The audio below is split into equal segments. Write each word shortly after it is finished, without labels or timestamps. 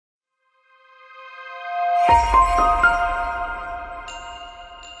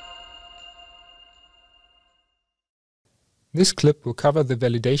This clip will cover the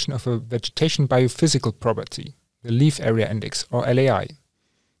validation of a vegetation biophysical property, the leaf area index, or LAI.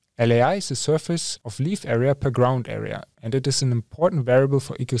 LAI is the surface of leaf area per ground area, and it is an important variable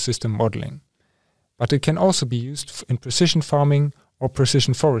for ecosystem modeling. But it can also be used in precision farming or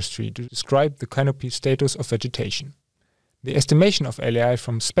precision forestry to describe the canopy status of vegetation. The estimation of LAI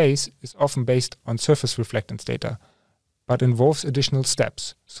from space is often based on surface reflectance data, but involves additional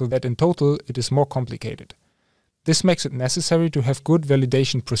steps, so that in total it is more complicated. This makes it necessary to have good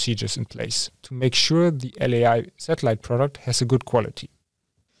validation procedures in place to make sure the LAI satellite product has a good quality.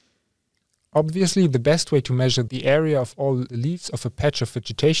 Obviously, the best way to measure the area of all the leaves of a patch of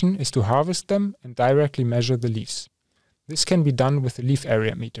vegetation is to harvest them and directly measure the leaves. This can be done with a leaf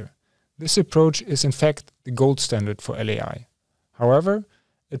area meter. This approach is in fact the gold standard for LAI. However,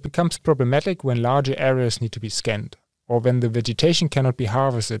 it becomes problematic when larger areas need to be scanned, or when the vegetation cannot be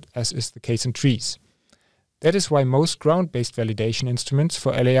harvested, as is the case in trees. That is why most ground-based validation instruments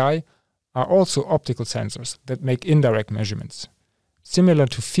for LAI are also optical sensors that make indirect measurements. Similar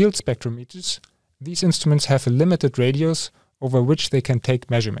to field spectrometers, these instruments have a limited radius over which they can take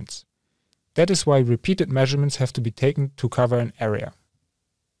measurements. That is why repeated measurements have to be taken to cover an area.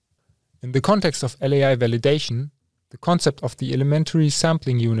 In the context of LAI validation, the concept of the elementary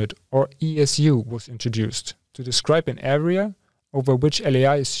sampling unit, or ESU, was introduced to describe an area over which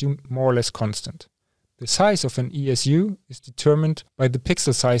LAI is assumed more or less constant. The size of an ESU is determined by the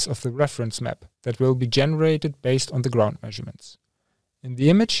pixel size of the reference map that will be generated based on the ground measurements. In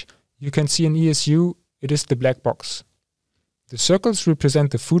the image, you can see an ESU, it is the black box. The circles represent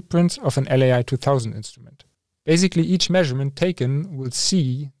the footprints of an LAI 2000 instrument. Basically, each measurement taken will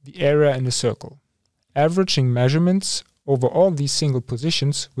see the area in a circle. Averaging measurements over all these single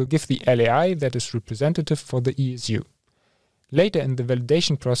positions will give the LAI that is representative for the ESU. Later in the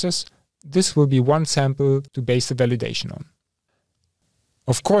validation process, this will be one sample to base the validation on.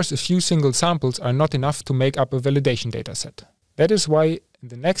 Of course, a few single samples are not enough to make up a validation dataset. That is why, in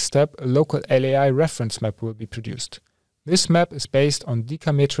the next step, a local LAI reference map will be produced. This map is based on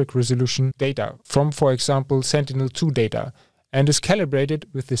decametric resolution data from, for example, Sentinel-2 data, and is calibrated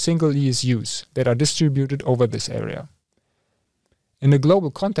with the single ESUs that are distributed over this area. In a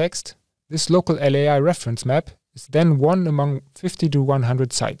global context, this local LAI reference map is then one among 50 to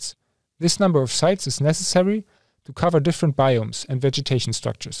 100 sites. This number of sites is necessary to cover different biomes and vegetation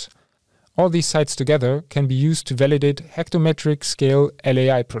structures. All these sites together can be used to validate hectometric scale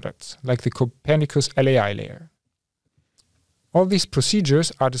LAI products, like the Copernicus LAI layer. All these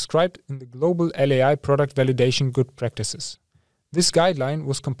procedures are described in the Global LAI Product Validation Good Practices. This guideline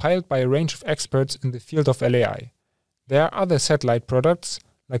was compiled by a range of experts in the field of LAI. There are other satellite products,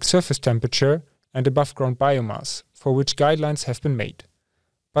 like surface temperature and above-ground biomass, for which guidelines have been made.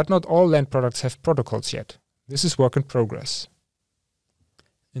 But not all land products have protocols yet. This is work in progress.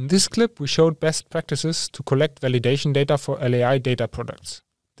 In this clip, we showed best practices to collect validation data for LAI data products.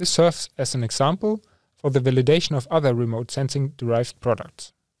 This serves as an example for the validation of other remote sensing derived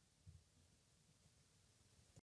products.